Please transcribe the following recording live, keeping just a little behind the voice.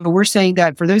But we're saying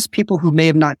that for those people who may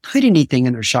have not put anything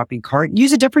in their shopping cart,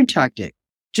 use a different tactic.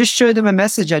 Just show them a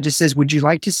message that just says, would you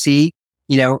like to see,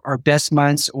 our best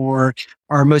months or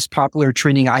our most popular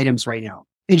trending items right now?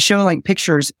 And show like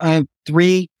pictures of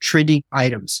 3 trending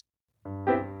items.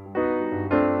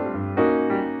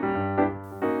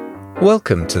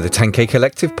 Welcome to the 10K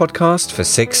Collective podcast for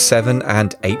 6, 7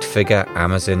 and 8-figure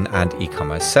Amazon and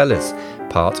e-commerce sellers,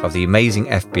 part of the amazing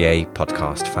FBA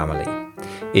podcast family.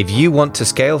 If you want to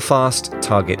scale fast,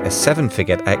 target a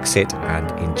 7-figure exit and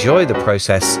enjoy the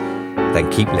process, then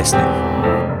keep listening.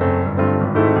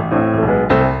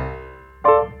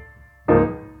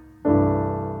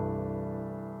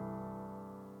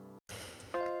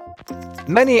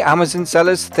 Many Amazon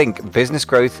sellers think business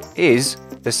growth is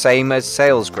the same as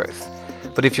sales growth.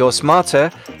 But if you're smarter,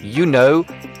 you know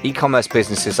e-commerce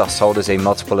businesses are sold as a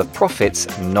multiple of profits,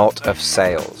 not of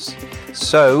sales.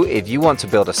 So if you want to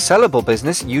build a sellable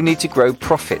business, you need to grow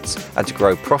profits. And to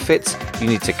grow profits, you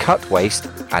need to cut waste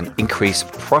and increase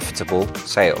profitable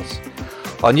sales.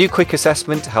 Our new quick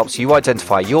assessment helps you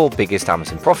identify your biggest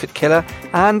Amazon profit killer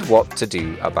and what to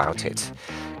do about it.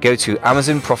 Go to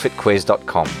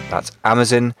AmazonProfitQuiz.com. That's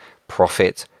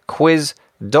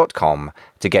AmazonProfitQuiz.com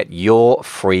to get your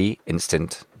free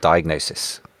instant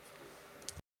diagnosis.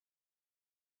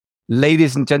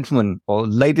 Ladies and gentlemen, or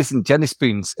ladies and Jenny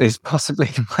Spoons, is possibly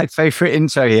my favorite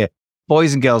intro here.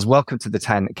 Boys and girls, welcome to the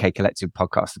 10K Collective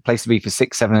podcast, the place to be for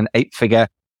 6, 7 and 8-figure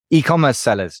e-commerce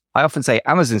sellers. I often say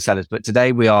Amazon sellers, but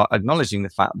today we are acknowledging the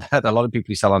fact that a lot of people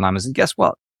who sell on Amazon, guess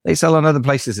what? They sell on other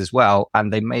places as well.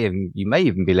 And you may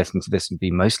even be listening to this and be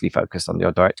mostly focused on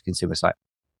your direct to consumer site.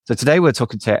 So today we're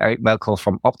talking to Eric Melchor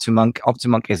from Optimonk.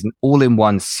 Optimonk is an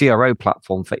all-in-one CRO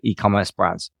platform for e-commerce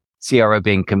brands. CRO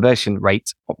being conversion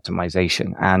rate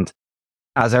optimization. And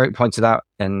as Eric pointed out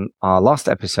in our last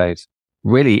episode,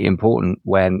 really important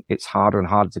when it's harder and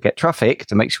harder to get traffic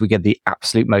to make sure we get the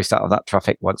absolute most out of that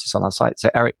traffic once it's on our site. So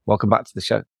Eric, welcome back to the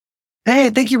show. Hey,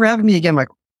 thank you for having me again,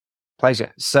 Michael.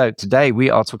 Pleasure. So today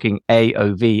we are talking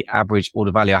AOV, average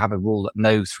order value. I have a rule that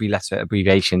no 3-letter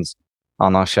abbreviations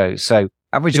on our show. So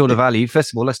average order value,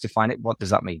 first of all, let's define it. What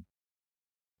does that mean?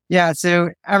 Yeah.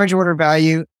 So average order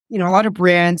value, a lot of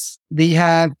brands, they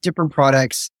have different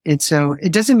products. And so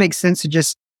it doesn't make sense to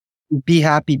just be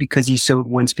happy because you sold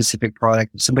one specific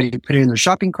product. Somebody put it in their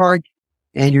shopping cart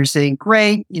and you're saying,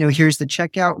 great, here's the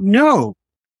checkout. No,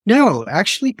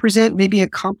 actually present maybe a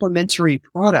complementary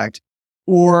product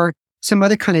or some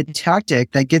other kind of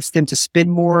tactic that gets them to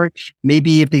spend more.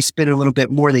 Maybe if they spend a little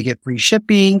bit more, they get free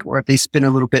shipping, or if they spend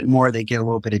a little bit more, they get a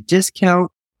little bit of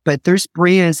discount. But there's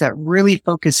brands that really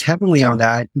focus heavily on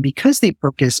that. And because they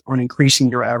focus on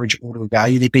increasing their average order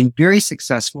value, they've been very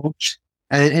successful.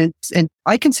 And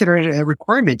I consider it a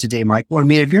requirement today, Michael. I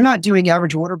mean, if you're not doing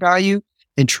average order value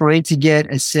and trying to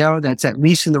get a sale that's at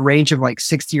least in the range of like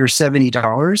 $60 or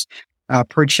 $70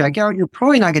 per checkout, you're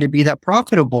probably not going to be that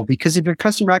profitable, because if your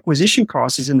customer acquisition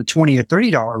cost is in the $20 or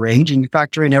 $30 range and you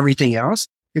factor in everything else,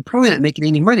 you're probably not making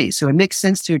any money. So it makes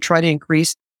sense to try to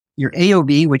increase your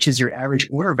AOV, which is your average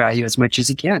order value, as much as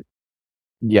you can.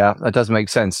 Yeah, that does make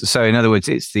sense. So in other words,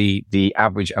 it's the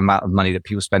average amount of money that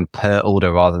people spend per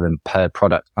order rather than per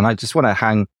product. And I just want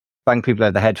to bang people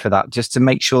over the head for that, just to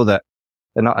make sure that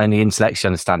they're not only intellectually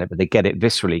understand it, but they get it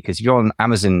viscerally. Because if you're an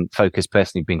Amazon focused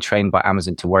person, you've been trained by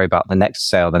Amazon to worry about the next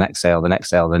sale,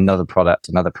 another product.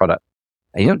 And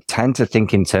you don't tend to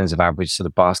think in terms of average sort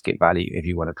of basket value, if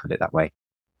you want to put it that way.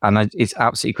 And it's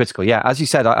absolutely critical. Yeah, as you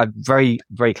said, a very,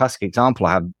 very classic example.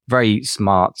 I have a very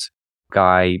smart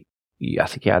guy. I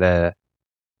think he had a,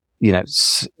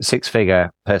 6-figure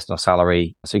personal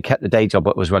salary. So he kept the day job,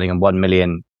 but was running a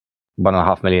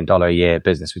 $1.5 million a year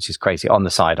business, which is crazy, on the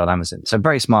side on Amazon. So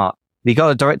very smart. He got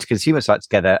a direct to consumer site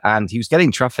together and he was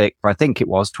getting traffic for, I think it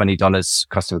was $20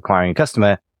 cost of acquiring a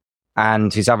customer.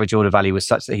 And his average order value was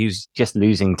such that he was just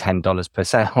losing $10 per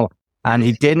sale. And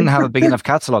he didn't have a big enough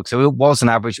catalog. So it was an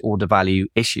average order value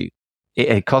issue.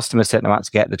 It cost him a certain amount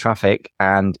to get the traffic.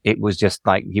 And it was just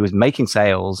like, he was making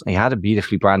sales. He had a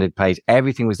beautifully branded page.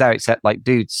 Everything was there except like,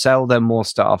 dude, sell them more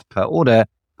stuff per order.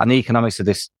 And the economics of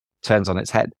this turns on its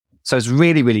head. So it's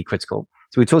really, really critical.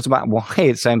 So we talked about why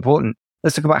it's so important.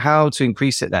 Let's talk about how to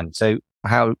increase it then. So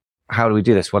how do we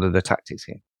do this? What are the tactics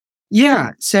here?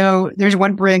 Yeah. So there's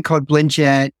one brand called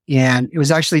BlendJet, and it was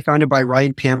actually founded by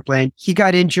Ryan Pamplin. He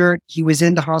got injured. He was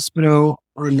in the hospital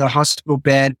or in the hospital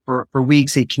bed for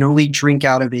weeks. He can only drink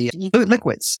out of the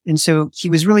liquids. And so he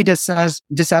was really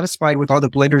dissatisfied with all the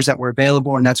blenders that were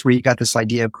available. And that's where he got this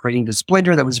idea of creating this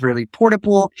blender that was really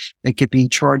portable. It could be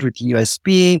charged with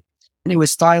USB, and it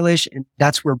was stylish. And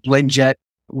that's where BlendJet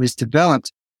was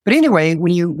developed. But anyway,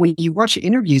 when you watch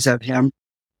interviews of him,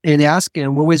 And they asked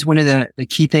him what was one of the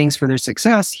key things for their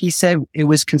success. He said it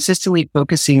was consistently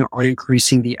focusing on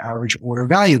increasing the average order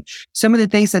value. Some of the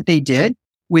things that they did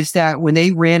was that when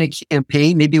they ran a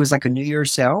campaign, maybe it was like a New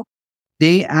Year's sale,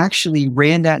 they actually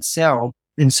ran that sale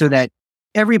and so that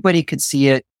everybody could see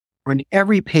it on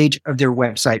every page of their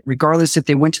website, regardless if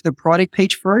they went to the product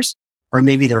page first, or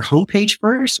maybe their homepage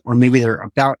first, or maybe their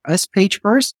About Us page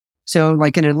first. So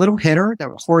like in a little header, that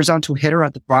horizontal header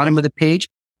at the bottom of the page,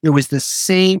 it was the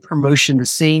same promotion, the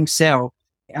same sale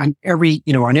on every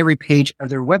page of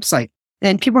their website.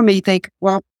 And people may think,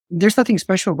 well, there's nothing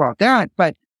special about that,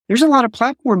 but there's a lot of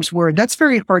platforms where that's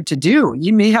very hard to do.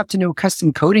 You may have to know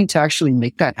custom coding to actually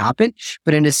make that happen.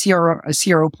 But in a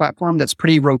CRO platform that's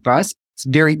pretty robust, it's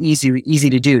very easy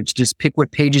to do. To just pick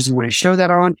what pages you want to show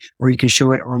that on, or you can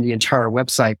show it on the entire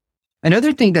website.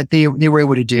 Another thing that they were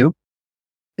able to do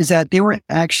is that they were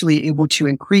actually able to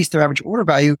increase their average order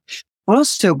value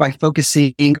also by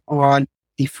focusing on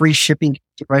the free shipping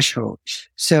threshold.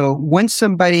 So once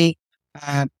somebody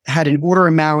had an order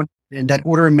amount, and that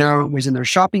order amount was in their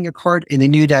shopping cart, and they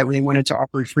knew that when they wanted to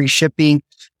offer free shipping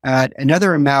at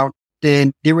another amount,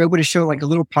 then they were able to show like a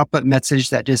little pop-up message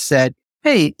that just said,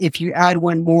 hey, if you add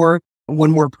one more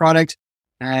product,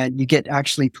 you get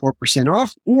actually 4%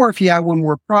 off. Or if you add one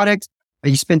more product,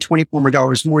 you spend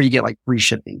 $24 more, you get like free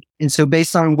shipping. And so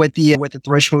based on what the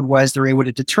threshold was, they're able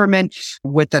to determine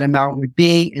what that amount would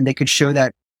be. And they could show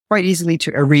that quite easily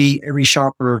to every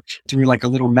shopper through like a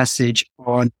little message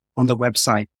on the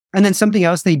website. And then something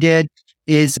else they did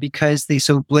is because they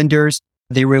sold blenders,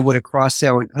 they were able to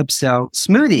cross-sell and upsell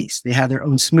smoothies. They had their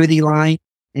own smoothie line.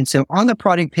 And so on the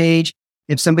product page,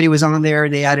 if somebody was on there,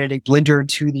 they added a blender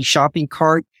to the shopping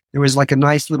cart, there was like a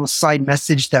nice little side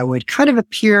message that would kind of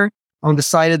appear on the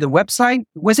side of the website.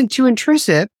 It wasn't too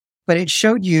intrusive, but it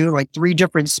showed you like 3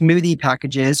 different smoothie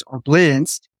packages or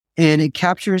blends, and it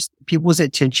captures people's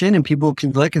attention and people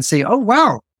can look and say, oh,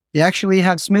 wow, they actually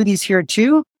have smoothies here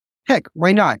too. Heck,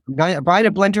 why not? I'm buying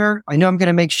a blender. I know I'm going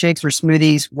to make shakes or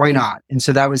smoothies. Why not? And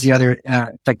so that was the other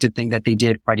effective thing that they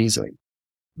did quite easily.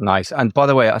 Nice. And by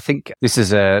the way, I think this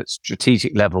is a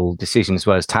strategic level decision as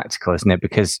well as tactical, isn't it?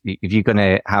 Because if you're going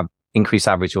to have increased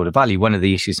average order value, one of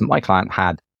the issues that my client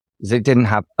had is they didn't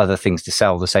have other things to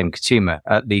sell the same consumer,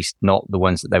 at least not the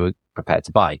ones that they were prepared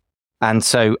to buy. And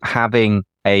so having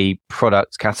a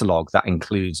product catalog that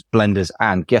includes blenders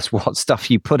and guess what stuff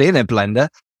you put in a blender.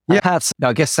 Yeah. Now,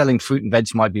 I guess selling fruit and veg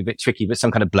might be a bit tricky, but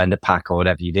some kind of blender pack or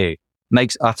whatever you do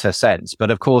makes utter sense.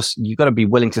 But of course, you've got to be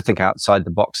willing to think outside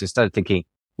the box instead of thinking,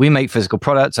 we make physical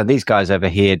products and these guys over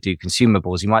here do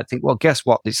consumables. You might think, well, guess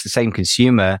what? It's the same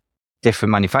consumer,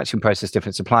 different manufacturing process,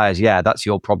 different suppliers. Yeah, that's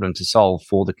your problem to solve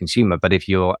for the consumer. But if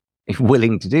you're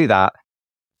willing to do that,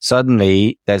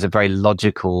 suddenly there's a very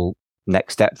logical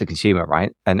next step for the consumer,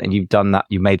 right? And you've done that.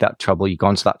 You made that trouble. You've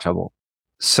gone to that trouble.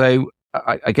 So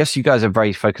I guess you guys are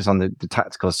very focused on the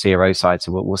tactical CRO side.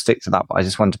 So we'll stick to that. But I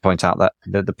just wanted to point out that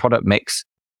the product mix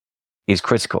is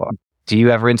critical. Do you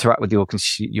ever interact with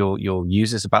your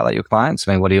users about that, your clients?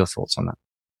 I mean, what are your thoughts on that?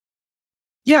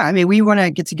 Yeah, I mean, we want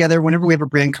to get together whenever we have a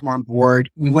brand come on board.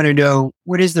 We want to know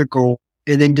what is their goal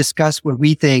and then discuss what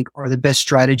we think are the best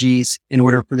strategies in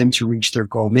order for them to reach their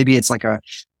goal. Maybe it's like a,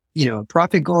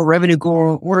 profit goal, revenue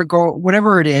goal, order goal,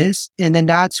 whatever it is. And then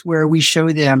that's where we show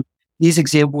them these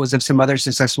examples of some other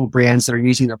successful brands that are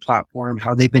using the platform,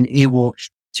 how they've been able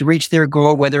to reach their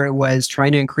goal, whether it was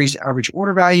trying to increase average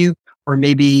order value or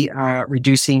maybe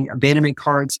reducing abandonment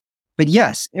carts. But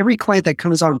yes, every client that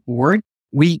comes on board,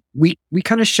 we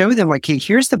kind of show them like, hey,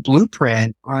 here's the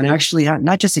blueprint on actually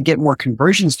not just to get more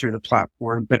conversions through the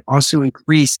platform, but also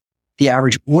increase the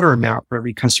average order amount for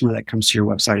every customer that comes to your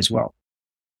website as well.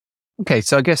 Okay,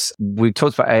 so I guess we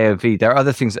talked about AOV. There are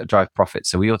other things that drive profit,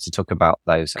 so we ought to talk about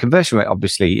those. Conversion rate,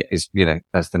 obviously, is,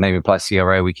 as the name implies,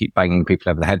 CRO, we keep banging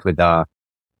people over the head with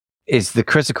is the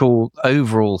critical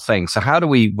overall thing. So how do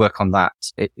we work on that?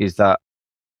 Is that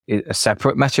a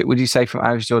separate metric, would you say, from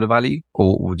average order value?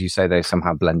 Or would you say they're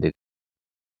somehow blended?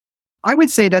 I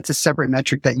would say that's a separate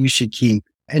metric that you should keep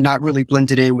and not really blend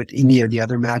it in with any of the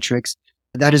other metrics.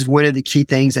 That is one of the key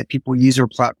things that people use our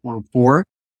platform for.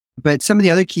 But some of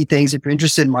the other key things, if you're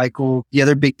interested, Michael, the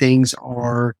other big things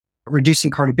are reducing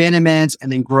cart abandonments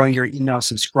and then growing your email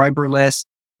subscriber list.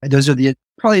 And those are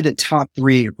probably the top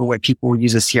 3 for what people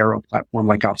use a CRO platform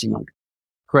like Optimonk.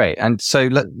 Great. And so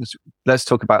let's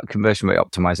talk about conversion rate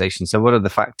optimization. So what are the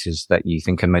factors that you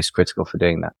think are most critical for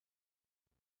doing that?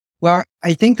 Well,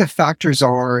 I think the factors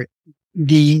are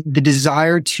the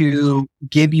desire to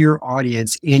give your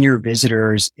audience and your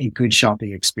visitors a good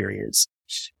shopping experience.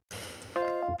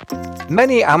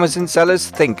 Many Amazon sellers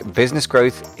think business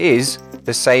growth is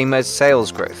the same as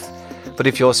sales growth. But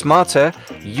if you're smarter,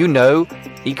 you know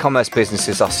e-commerce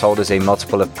businesses are sold as a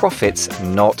multiple of profits,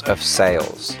 not of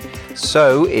sales.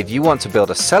 So if you want to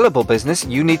build a sellable business,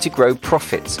 you need to grow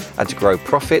profits. And to grow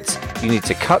profits, you need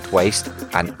to cut waste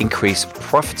and increase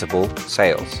profitable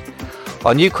sales.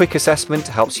 Our new quick assessment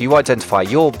helps you identify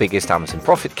your biggest Amazon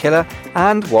profit killer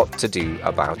and what to do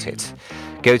about it.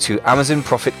 Go to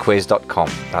amazonprofitquiz.com.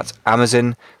 That's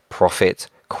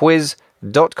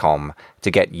amazonprofitquiz.com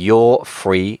to get your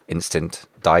free instant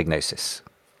diagnosis.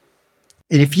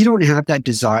 And if you don't have that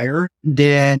desire,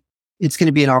 then it's going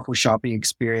to be an awful shopping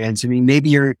experience. I mean, maybe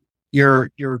you're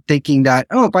thinking that,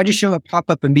 oh, if I just show a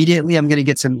pop-up immediately, I'm going to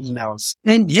get some emails.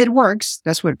 And it works.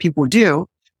 That's what people do.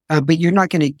 But you're not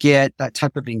going to get that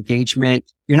type of engagement.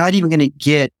 You're not even going to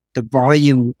get the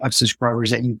volume of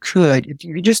subscribers that you could if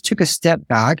you just took a step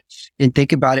back and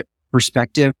think about it from the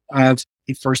perspective of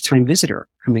a first-time visitor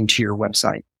coming to your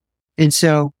website. And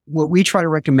so what we try to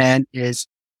recommend is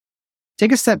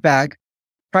take a step back,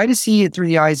 try to see it through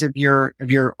the eyes of your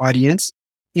audience.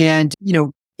 And,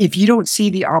 if you don't see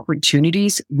the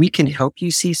opportunities, we can help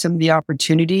you see some of the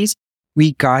opportunities.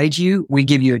 We guide you. We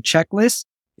give you a checklist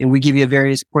and we give you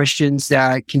various questions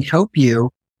that can help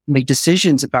you make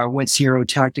decisions about what CRO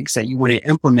tactics that you want to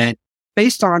implement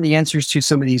based on the answers to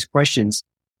some of these questions.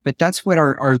 But that's what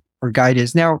our guide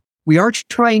is. Now, we are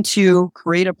trying to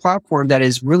create a platform that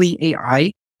is really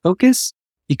AI focused,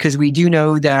 because we do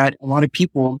know that a lot of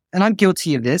people, and I'm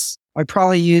guilty of this, I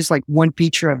probably use like one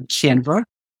feature of Canva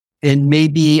and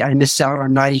maybe I miss out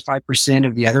on 95%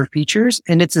 of the other features.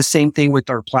 And it's the same thing with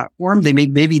our platform.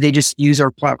 Maybe they just use our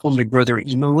platform to grow their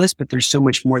email list, but there's so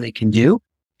much more they can do.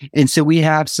 And so we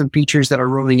have some features that are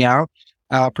rolling out,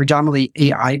 predominantly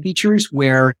AI features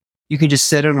where you can just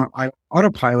set it on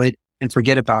autopilot and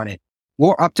forget about it.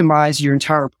 We'll optimize your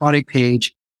entire product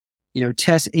page,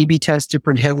 A/B test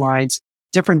different headlines,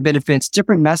 different benefits,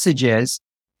 different messages,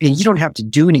 and you don't have to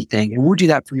do anything. And we'll do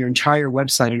that for your entire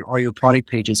website and all your product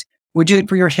pages. We'll do it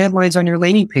for your headlines on your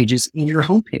landing pages and your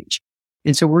homepage.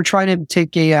 And so we're trying to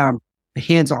take a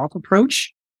hands-off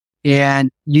approach and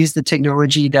use the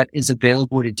technology that is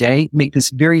available today, make this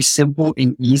very simple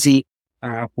and easy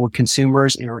for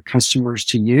consumers and our customers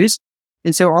to use.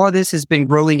 And so all of this has been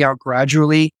rolling out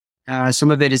gradually.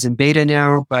 Some of it is in beta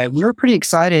now, but we're pretty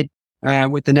excited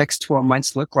what the next 12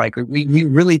 months look like. We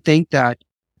really think that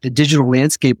the digital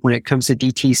landscape when it comes to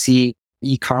DTC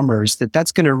e-commerce,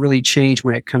 that's going to really change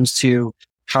when it comes to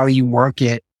how you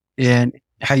market and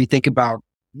how you think about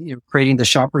creating the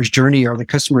shopper's journey or the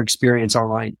customer experience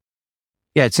online.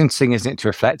 Yeah, it's interesting, isn't it, to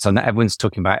reflect on that. Everyone's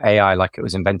talking about AI like it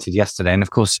was invented yesterday. And of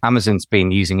course, Amazon's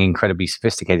been using incredibly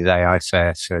sophisticated AI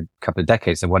for a couple of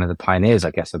decades. They're one of the pioneers,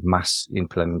 I guess, of mass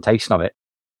implementation of it,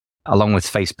 along with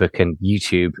Facebook and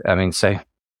YouTube. I mean, so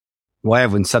why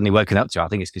everyone's suddenly woken up to, I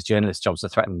think it's because journalists' jobs are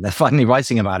threatened. They're finally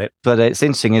writing about it. But it's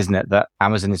interesting, isn't it, that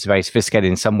Amazon is very sophisticated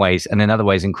in some ways and in other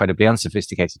ways incredibly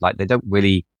unsophisticated. Like they don't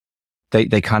really,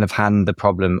 they kind of hand the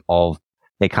problem of,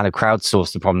 they kind of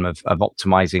crowdsource the problem of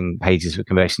optimizing pages for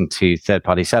conversion to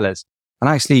third-party sellers. And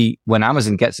actually, when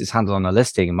Amazon gets its handle on a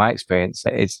listing, in my experience,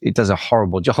 it does a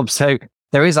horrible job. So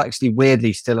there is actually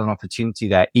weirdly still an opportunity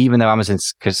there, even though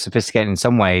Amazon's sophisticated in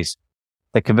some ways.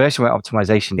 The conversion rate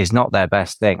optimization is not their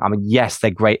best thing. I mean, yes,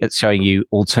 they're great at showing you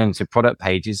alternative product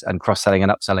pages and cross-selling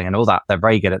and upselling and all that. They're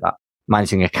very good at that.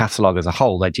 Managing a catalog as a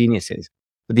whole, they're geniuses.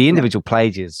 But the individual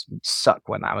pages suck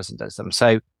when Amazon does them.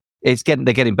 So they're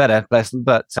getting better,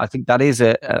 but I think that is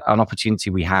an opportunity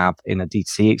we have in a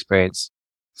DTC experience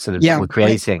sort of we're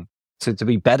creating to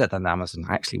be better than Amazon,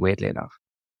 actually, weirdly enough.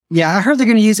 Yeah, I heard they're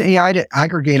going to use AI to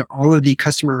aggregate all of the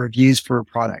customer reviews for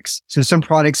products. So some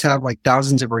products have like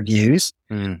thousands of reviews.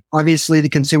 Obviously, the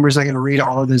consumer's not going to read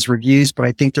all of those reviews, but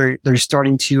I think they're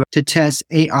starting to test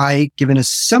AI, giving a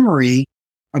summary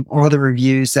of all the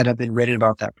reviews that have been written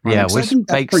about that product. Yeah, which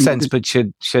makes sense, but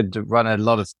should run a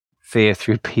lot of fear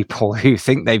through people who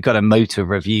think they've got a moat of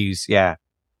reviews. Yeah.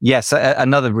 Yes.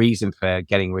 Another reason for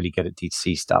getting really good at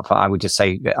DTC stuff. I would just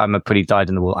say I'm a pretty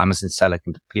dyed-in-the-wool Amazon seller,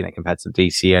 compared to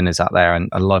DTC owners out there. And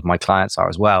a lot of my clients are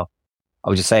as well. I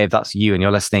would just say if that's you and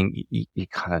you're listening, you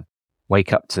kind of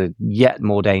wake up to yet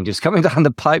more dangers coming down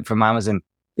the pipe from Amazon.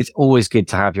 It's always good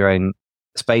to have your own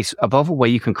space above all where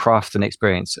you can craft an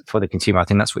experience for the consumer. I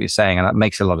think that's what you're saying. And that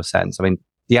makes a lot of sense. I mean,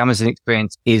 the Amazon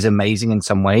experience is amazing in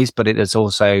some ways, but it is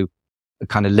also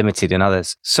kind of limited in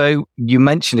others. So you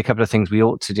mentioned a couple of things we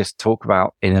ought to just talk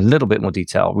about in a little bit more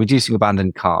detail. Reducing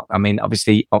abandoned cart. I mean,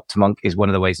 obviously Optimonk is one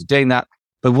of the ways of doing that,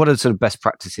 but what are sort of best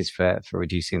practices for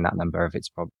reducing that number if it's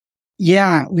a problem?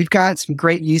 Yeah, we've got some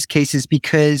great use cases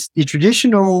because the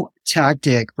traditional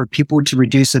tactic for people to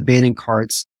reduce abandoned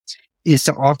carts is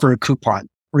to offer a coupon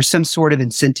or some sort of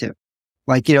incentive.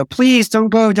 Like, please don't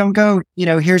go.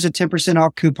 Here's a 10%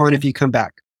 off coupon if you come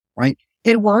back, right?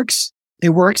 It works.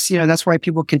 That's why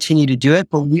people continue to do it.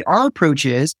 But our approach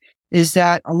is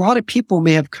that a lot of people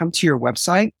may have come to your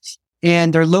website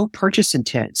and they're low purchase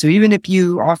intent. So even if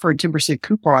you offer a 10%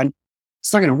 coupon,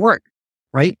 it's not going to work,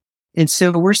 right? And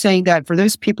so we're saying that for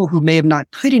those people who may have not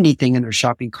put anything in their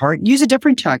shopping cart, use a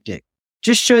different tactic.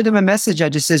 Just show them a message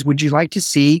that just says, would you like to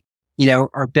see,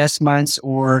 our best months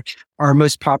or our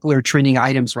most popular trending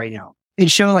items right now?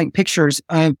 And show like pictures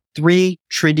of 3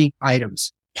 trending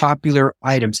items, popular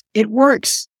items. It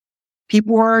works.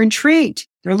 People are intrigued.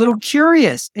 They're a little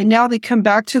curious. And now they come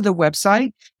back to the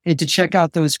website and to check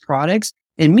out those products.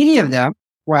 And many of them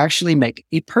will actually make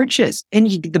a purchase. And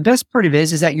the best part of it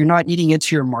is that you're not eating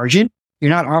into your margin.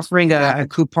 You're not offering a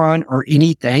coupon or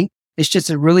anything. It's just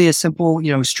a simple,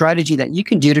 strategy that you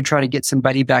can do to try to get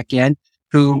somebody back in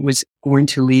who was going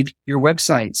to leave your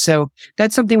website. So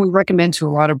that's something we recommend to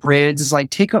a lot of brands is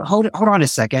like, hold on a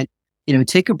second,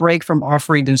 take a break from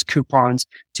offering those coupons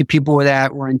to people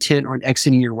that were intent on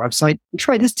exiting your website and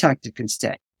try this tactic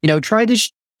instead. Try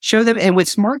to show them. And with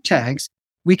smart tags,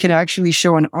 we can actually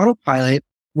show an autopilot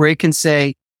where it can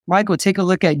say, Michael, take a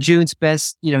look at June's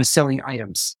best, selling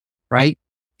items, right?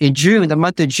 In June, the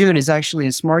month of June is actually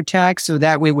a smart tag. So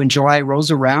that way, when July rolls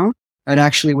around, it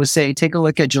actually will say, take a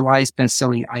look at July's best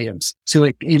selling items. So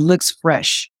it looks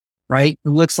fresh, right? It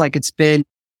looks like it's been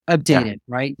updated,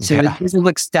 right? So it doesn't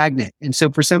look stagnant. And so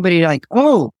for somebody like,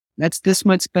 oh, that's this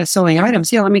month's best selling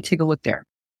items. Yeah, let me take a look there.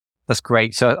 That's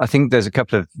great. So I think there's a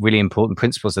couple of really important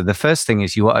principles there. The first thing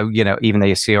is even though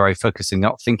you're CRO focusing,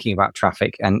 not thinking about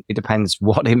traffic, and it depends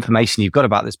what information you've got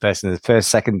about this person, the first,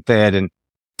 second, third, and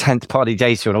 10th party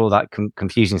data and all that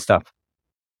confusing stuff.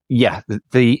 Yeah,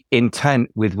 the intent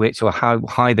with which or how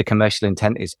high the commercial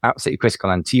intent is absolutely critical.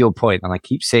 And to your point, and I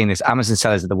keep seeing this, Amazon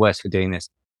sellers are the worst for doing this.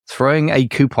 Throwing a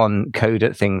coupon code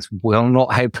at things will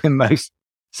not help in most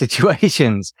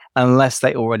situations unless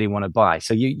they already want to buy.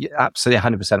 So you're absolutely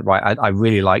 100% right. I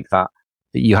really like that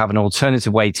you have an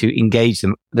alternative way to engage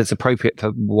them that's appropriate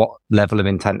for what level of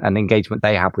intent and engagement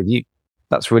they have with you.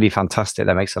 That's really fantastic.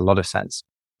 That makes a lot of sense.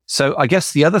 So I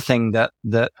guess the other thing that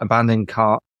abandoned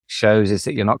cart shows is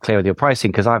that you're not clear with your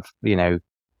pricing, because I've,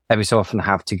 every so often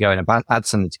have to go and add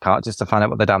something to cart just to find out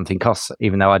what the damn thing costs,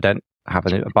 even though I don't have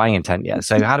a buying intent yet.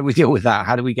 So how do we deal with that?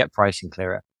 How do we get pricing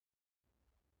clearer?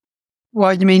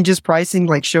 Well, you mean just pricing,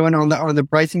 like showing on the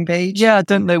pricing page? Yeah, I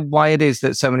don't know why it is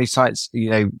that so many sites,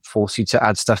 force you to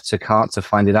add stuff to cart to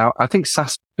find it out. I think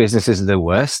SaaS businesses are the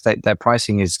worst. Their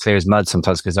pricing is clear as mud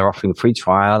sometimes because they're offering free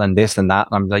trial and this and that.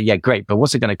 And I'm like, yeah, great. But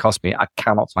what's it going to cost me? I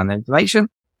cannot find the information.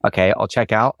 Okay, I'll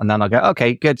check out. And then I'll go,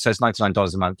 okay, good. So it's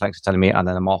 $99 a month. Thanks for telling me. And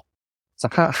then I'm off. So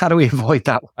how do we avoid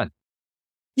that one?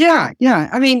 Yeah.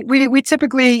 I mean, we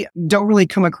typically don't really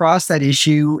come across that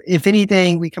issue. If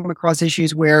anything, we come across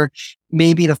issues where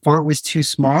maybe the font was too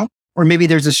small, or maybe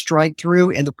there's a strike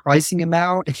through in the pricing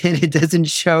amount and it doesn't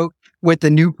show what the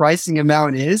new pricing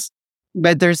amount is.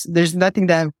 But there's nothing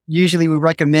that usually we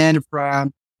recommend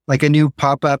from like a new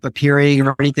pop-up appearing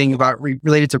or anything about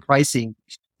related to pricing.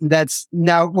 That's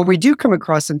now what we do come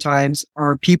across sometimes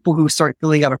are people who start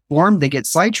filling out a form, they get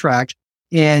sidetracked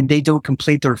and they don't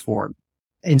complete their form.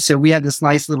 And so we have this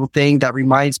nice little thing that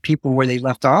reminds people where they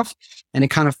left off, and it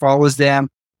kind of follows them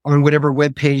on whatever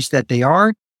web page that they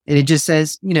are. And it just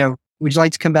says, would you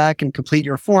like to come back and complete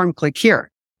your form? Click here.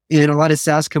 And a lot of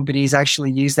SaaS companies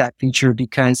actually use that feature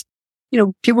because,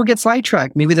 people get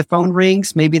sidetracked. Maybe the phone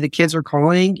rings, maybe the kids are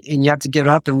calling and you have to get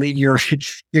up and leave your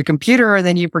computer, and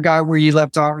then you forgot where you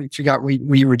left off, or you forgot what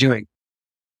you were doing.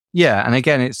 Yeah. And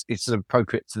again, it's sort of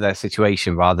appropriate to their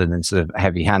situation rather than sort of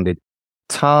heavy handed.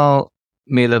 Tell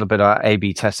me a little bit about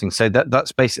A/B testing. So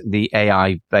that's basically the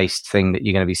AI based thing that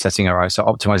you're going to be setting around. So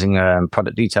optimizing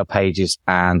product detail pages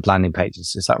and landing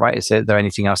pages. Is that right? Is there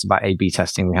anything else about A/B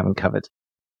testing we haven't covered?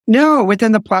 No,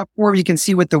 within the platform, you can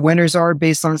see what the winners are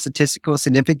based on statistical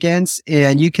significance,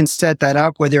 and you can set that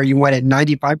up whether you want it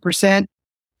 95%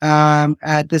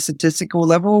 at the statistical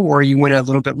level, or you want it a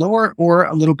little bit lower or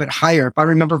a little bit higher. If I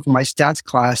remember from my stats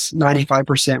class,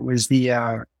 95% was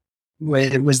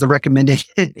the recommended.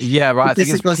 Yeah, right. I think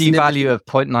it's p-value of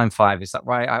 0.95. Is that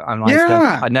right?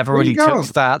 I never really took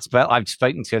stats, but I've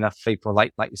spoken to enough people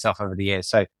like yourself over the years.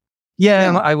 So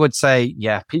yeah, I would say,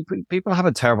 people have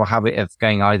a terrible habit of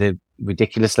going either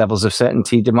ridiculous levels of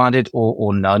certainty demanded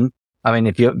or none. I mean,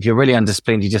 if you're really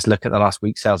undisciplined, you just look at the last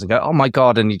week's sales and go, oh my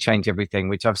God, and you change everything,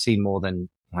 which I've seen more than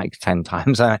like 10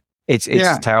 times. It's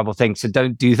a terrible thing. So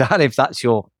don't do that if that's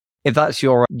your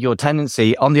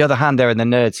tendency. On the other hand, there are the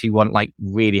nerds who want like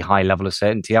really high level of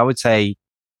certainty. I would say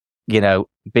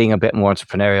being a bit more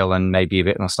entrepreneurial and maybe a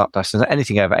bit more slapdash.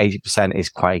 Anything over 80% is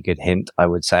quite a good hint, I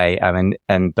would say.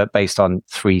 But based on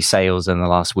 3 sales in the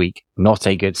last week, not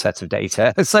a good set of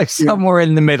data. So somewhere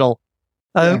in the middle.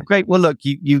 Great. Well, look,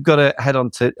 you've got to head on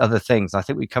to other things. I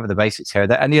think we covered the basics here. Are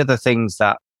there any other things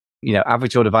that,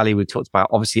 average order value we talked about,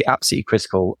 obviously absolutely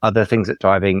critical. Other things that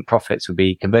driving profits would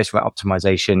be conversion rate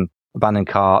optimization, abandoned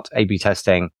cart, A/B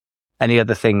testing. Any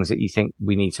other things that you think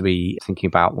we need to be thinking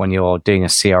about when you're doing a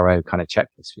CRO kind of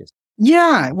checklist?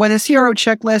 Yeah, well, the CRO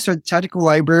checklist or the tactical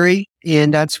library,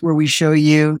 and that's where we show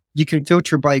you can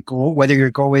filter by goal, whether your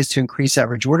goal is to increase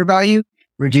average order value,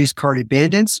 reduce cart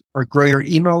abandons, or grow your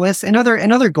email list, and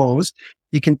other goals.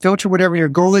 You can filter whatever your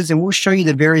goal is, and we'll show you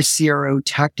the various CRO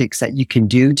tactics that you can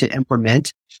do to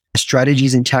implement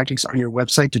strategies and tactics on your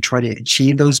website to try to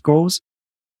achieve those goals.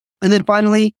 And then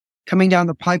finally, coming down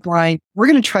the pipeline, we're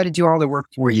going to try to do all the work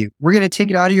for you. We're going to take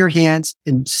it out of your hands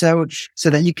and so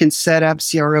that you can set up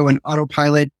CRO and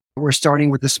autopilot. We're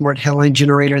starting with the smart headline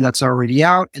generator that's already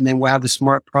out. And then we'll have the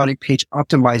smart product page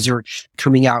optimizer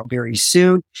coming out very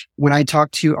soon. When I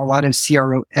talk to a lot of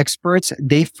CRO experts,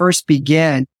 they first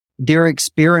began their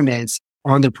experiments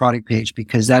on the product page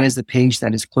because that is the page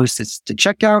that is closest to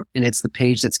checkout. And it's the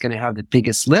page that's going to have the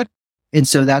biggest lift. And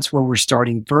so that's where we're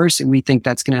starting first. And we think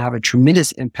that's going to have a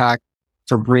tremendous impact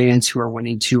for brands who are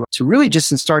wanting to really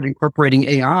just start incorporating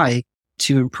AI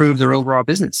to improve their overall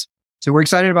business. So we're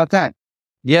excited about that.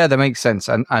 Yeah, that makes sense.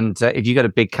 And if you got a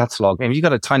big catalog, if you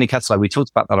got a tiny catalog, we talked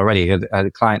about that already.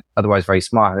 A client, otherwise very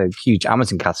smart, had a huge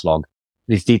Amazon catalog.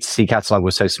 This DTC catalog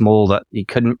was so small that you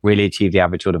couldn't really achieve the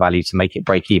average order value to make it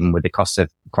break even with the cost of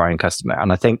acquiring a customer.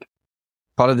 And I think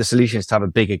part of the solution is to have a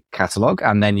bigger catalog,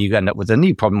 and then you end up with a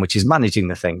new problem, which is managing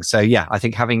the thing. So yeah, I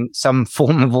think having some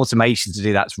form of automation to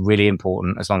do that's really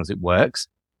important as long as it works.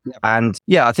 Yep. And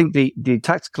yeah, I think the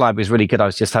tactical library is really good. I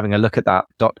was just having a look at that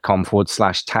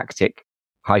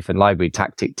 .com/tactic-library,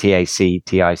 tactic,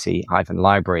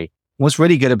 TACTIC-library. What's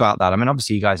really good about that? I mean,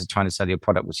 obviously you guys are trying to sell your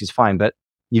product, which is fine, but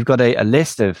you've got a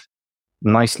list of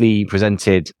nicely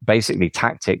presented, basically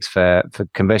tactics for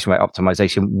conversion rate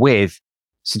optimization with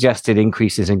suggested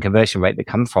increases in conversion rate that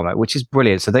come from it, which is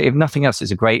brilliant. So that if nothing else,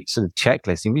 it's a great sort of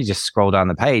checklist. If you just scroll down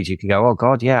the page, you can go, oh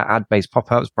God, yeah, ad-based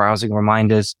pop-ups, browsing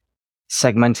reminders,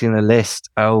 segmenting the list.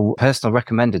 Oh, personal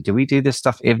recommended. Do we do this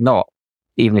stuff? If not,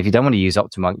 even if you don't want to use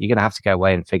Optimonk, you're going to have to go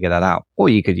away and figure that out. Or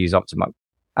you could use Optimonk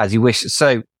as you wish.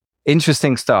 So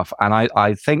interesting stuff. And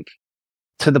I think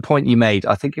to the point you made,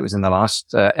 I think it was in the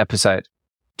last episode,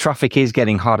 traffic is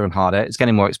getting harder and harder. It's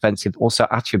getting more expensive. Also,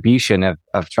 attribution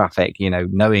of traffic,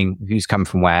 knowing who's come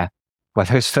from where,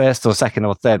 whether it's first or second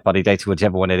or third party data,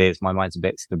 whichever one it is. My mind's a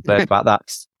bit blurred about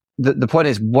that. The point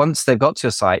is, once they've got to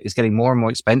your site, it's getting more and more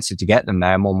expensive to get them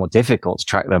there, more and more difficult to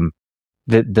track them.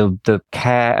 The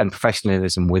care and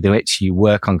professionalism with which you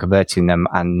work on converting them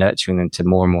and nurturing them to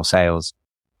more and more sales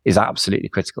is absolutely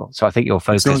critical. So I think your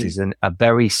focus is a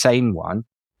very sane one.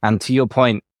 And to your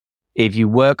point, if you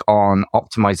work on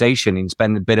optimization and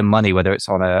spend a bit of money, whether it's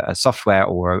on a software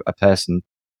or a person,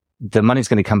 the money's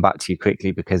going to come back to you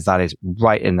quickly because that is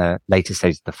right in the later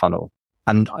stage of the funnel.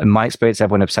 And in my experience,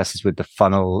 everyone obsesses with the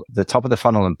funnel, the top of the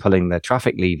funnel and pulling the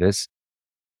traffic levers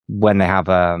when they have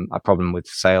a problem with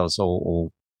sales or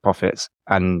profits.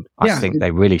 And I think they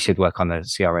really should work on the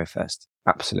CRO first.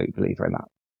 Absolute believer in that.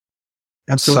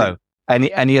 Absolutely. So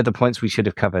any other points we should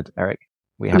have covered, Eric?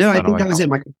 No, I think that was it,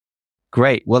 Michael.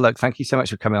 Great. Well, look, thank you so much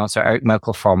for coming on. So Eric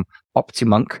Melchor from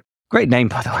Optimonk. Great name,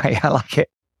 by the way. I like it.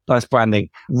 Nice branding.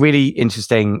 Really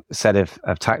interesting set of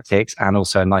tactics and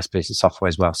also a nice piece of software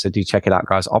as well. So do check it out,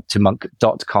 guys.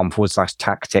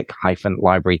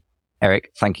 Optimonk.com/tactic-library.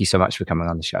 Eric, thank you so much for coming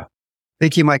on the show.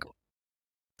 Thank you, Michael.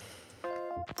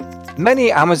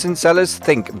 Many Amazon sellers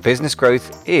think business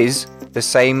growth is the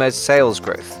same as sales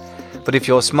growth. But if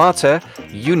you're smarter,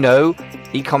 you know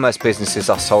e-commerce businesses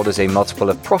are sold as a multiple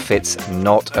of profits,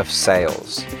 not of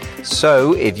sales.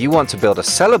 So if you want to build a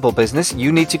sellable business,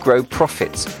 you need to grow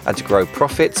profits. And to grow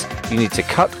profits, you need to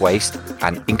cut waste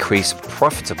and increase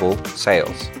profitable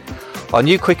sales. Our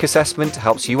new quick assessment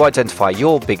helps you identify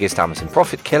your biggest Amazon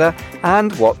profit killer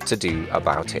and what to do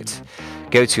about it.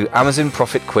 Go to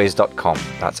AmazonProfitQuiz.com.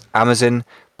 That's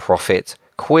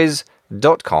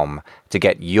AmazonProfitQuiz.com to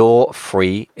get your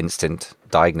free instant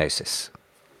diagnosis.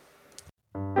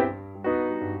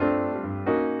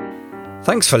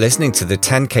 Thanks for listening to the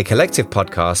 10K Collective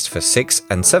podcast for 6-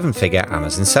 and 7-figure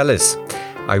Amazon sellers.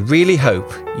 I really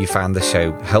hope you found the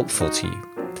show helpful to you.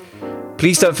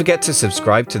 Please don't forget to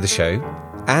subscribe to the show.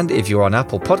 And if you're on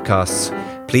Apple Podcasts,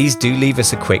 please do leave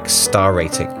us a quick star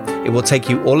rating. It will take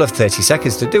you all of 30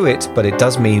 seconds to do it, but it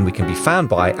does mean we can be found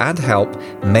by and help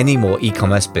many more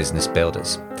e-commerce business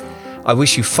builders. I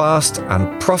wish you fast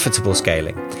and profitable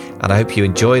scaling, and I hope you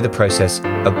enjoy the process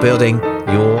of building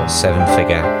your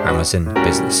 7-figure Amazon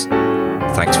business.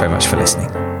 Thanks very much for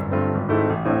listening.